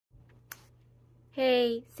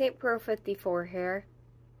Hey, Saint Pro 54 here.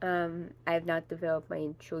 I have not developed my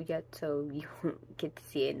intro yet, so you won't get to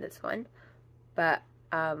see it in this one. But,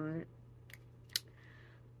 I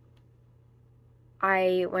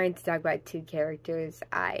wanted to talk about two characters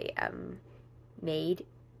I, made.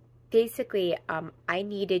 Basically, I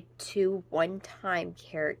needed two one-time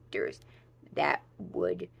characters that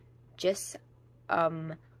would just,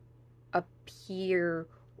 appear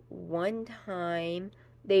one time.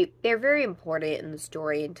 They're very important in the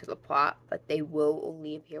story and to the plot, but they will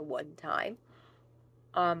only appear one time.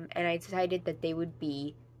 And I decided that they would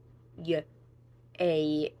be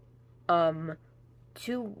a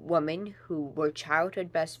two women who were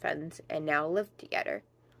childhood best friends and now live together.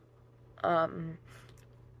 I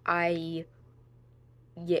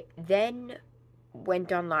then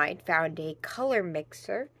went online, found a color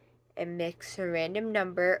mixer, and mixed a random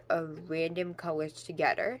number of random colors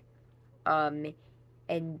together.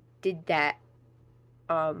 And did that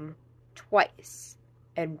twice.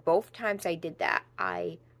 And both times I did that,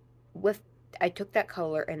 I took that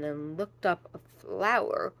color and then looked up a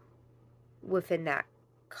flower within that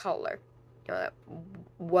color. That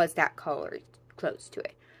was that color close to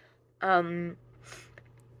it. The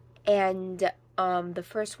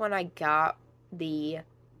first one I got and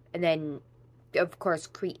then of course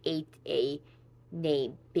create a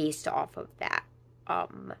name based off of that.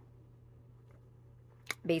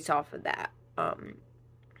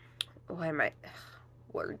 What am I?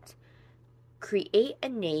 Words. Create a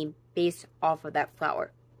name based off of that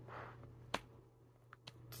flower.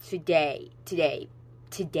 Today.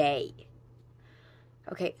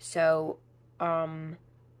 Okay, so, the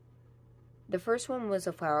first one was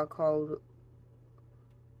a flower called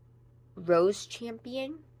Rose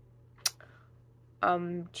Champion.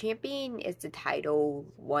 Champion is the title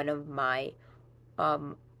of one of my,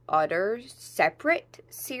 other separate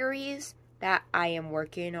series that I am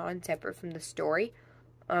working on separate from the story.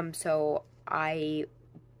 So I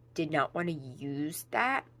did not want to use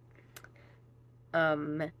that.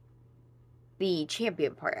 The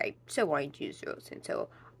champion part, I still wanted to use Rose, and so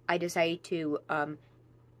I decided to,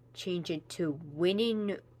 change it to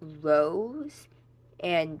Winning Rose,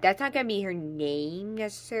 and that's not gonna be her name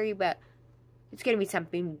necessarily, but it's gonna be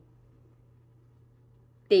something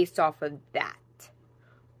based off of that.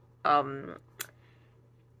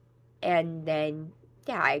 And then,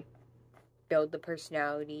 yeah, I build the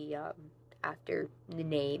personality, after the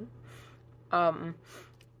name. And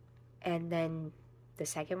then the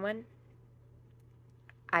second one,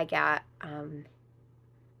 I got, hold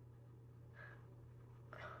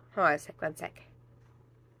on one sec.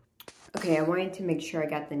 Okay, I wanted to make sure I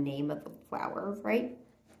got the name of the flower right.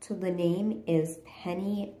 So the name is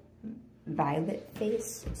Penny Violet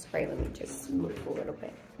Face. Sorry, let me just move a little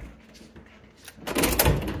bit.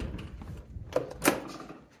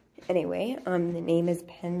 Anyway, the name is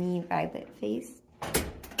Penny Violet Face,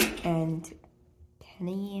 and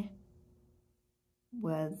Penny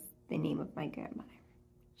was the name of my grandmother.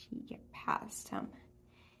 She passed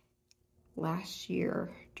last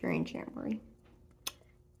year during January.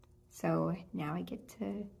 So now I get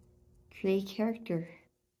to create a character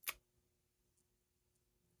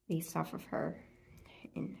based off of her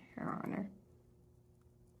in her honor.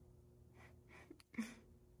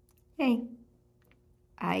 Hey,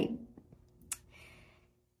 I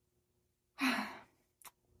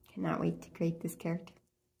cannot wait to create this character.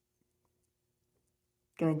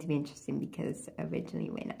 It's going to be interesting because originally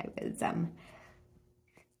when I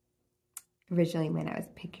was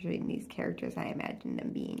picturing these characters, I imagined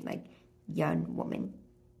them being like young women.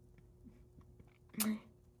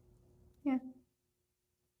 Yeah.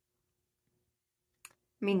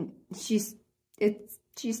 I mean, she's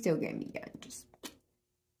still gonna be young, just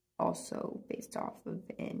also based off of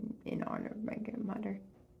in honor of my grandmother.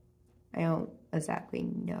 I don't exactly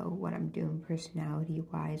know what I'm doing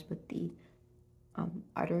personality-wise with the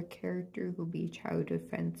other character who'll be a childhood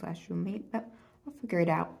friend / roommate, but I'll figure it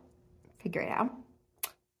out.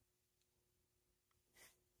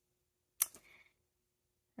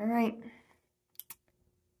 Alright.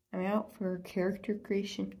 I'm out for character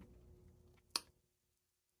creation.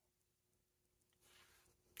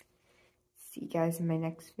 See you guys in my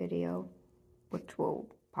next video, which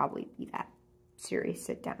will probably be that serious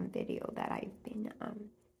sit-down video that I've been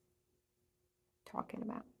talking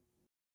about.